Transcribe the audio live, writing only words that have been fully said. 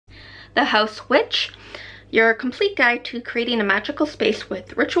The House Witch, your complete guide to creating a magical space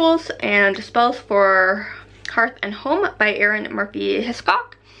with rituals and spells for hearth and home by Erin Murphy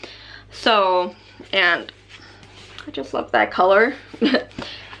Hiscock. So, and I just love that color.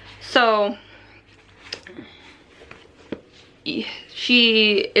 So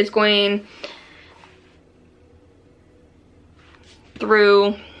she is going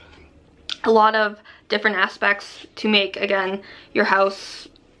through a lot of different aspects to make, again, your house,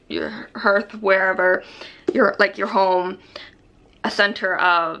 your hearth, wherever, your home, a center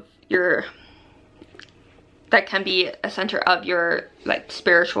of your, that can be a center of your like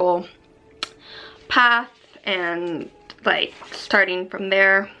spiritual path, and like starting from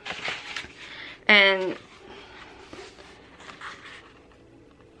there. And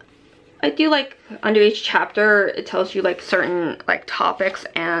I do like under each chapter it tells you like certain like topics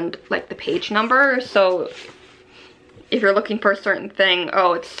and like the page number. So if you're looking for a certain thing,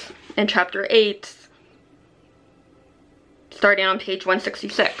 oh, it's in chapter 8 starting on page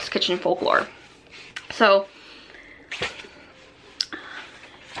 166, kitchen folklore. So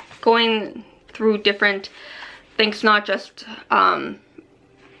going through different things, not just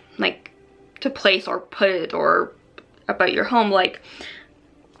like to place or put it or about your home, like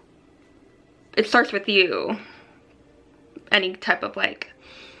it starts with you. Any type of like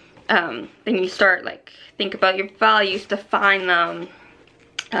then you start like think about your values, define them,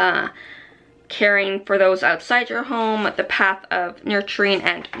 caring for those outside your home, the path of nurturing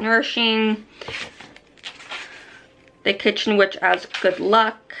and nourishing, the kitchen witch as good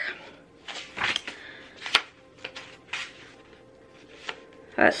luck,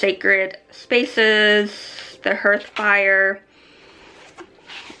 sacred spaces, the hearth fire,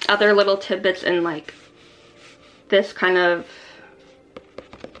 other little tidbits in like this kind of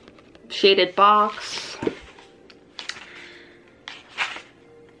shaded box.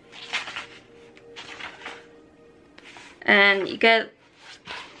 And you get,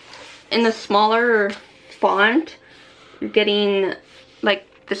 in the smaller font, you're getting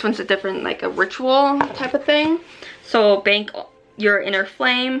like, this one's a different, like a ritual type of thing. So bank your inner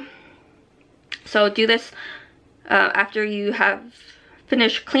flame. So do this after you have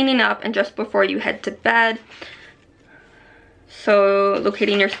finished cleaning up and just before you head to bed. So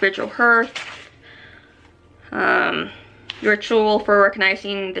locating your spiritual hearth, your ritual for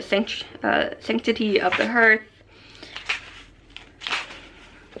recognizing the sanctity of the hearth.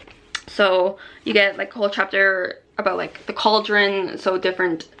 So you get like a whole chapter about like the cauldron, so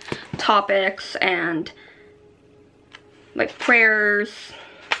different topics and like prayers,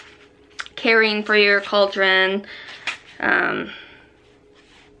 caring for your cauldron.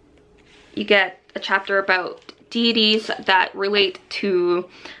 You get a chapter about deities that relate to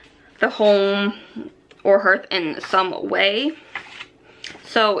the home or hearth in some way.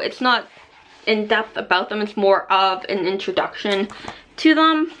 So it's not in depth about them, it's more of an introduction to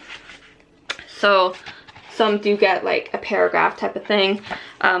them. So some do get like a paragraph type of thing.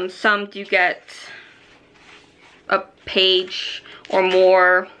 Some do get a page or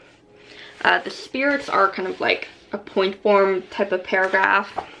more. The spirits are kind of like a point form type of paragraph.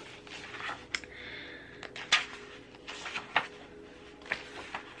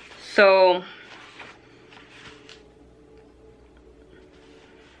 So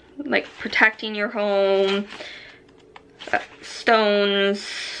like protecting your home, stones,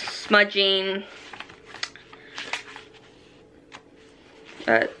 smudging,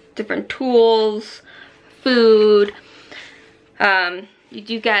 different tools, food. You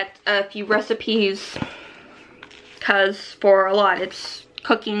do get a few recipes, because for a lot it's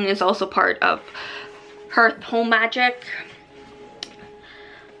cooking is also part of hearth home magic.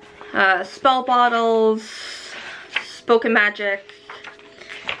 Spell bottles, spoken magic,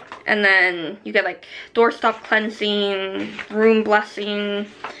 and then you get like doorstop cleansing, room blessing.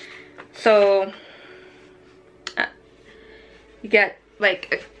 So you get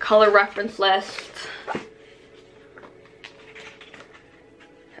like a color reference list.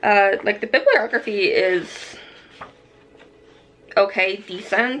 Like the bibliography is okay,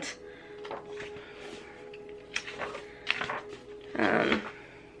 decent.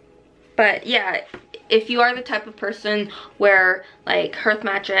 But yeah, if you are the type of person where like hearth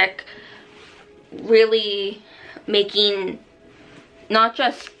magic, really making not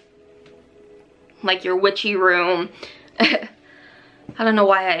just like your witchy room, I don't know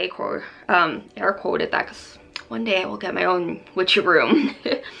why I air quoted that, because one day I will get my own witchy room.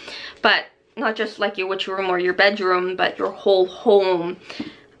 But not just like your witchy room or your bedroom, but your whole home,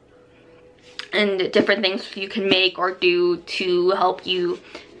 and different things you can make or do to help you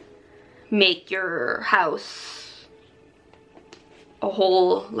make your house a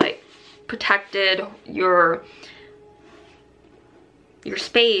whole like protected your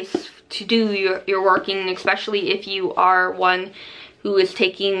space to do your working, especially if you are one who is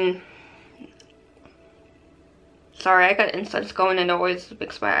taking, sorry, I got incense going and it always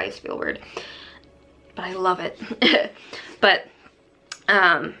makes my eyes feel weird, but I love it. But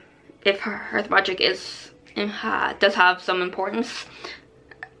if Hearth Magic is does have some importance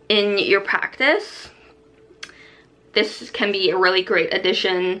in your practice, this can be a really great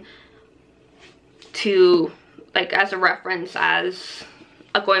addition to, like, as a reference, as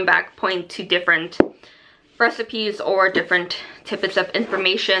a going back point to different recipes or different tidbits of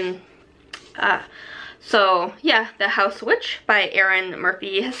information. So yeah, The House Witch by Erin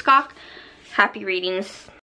Murphy Hiscock. Happy readings.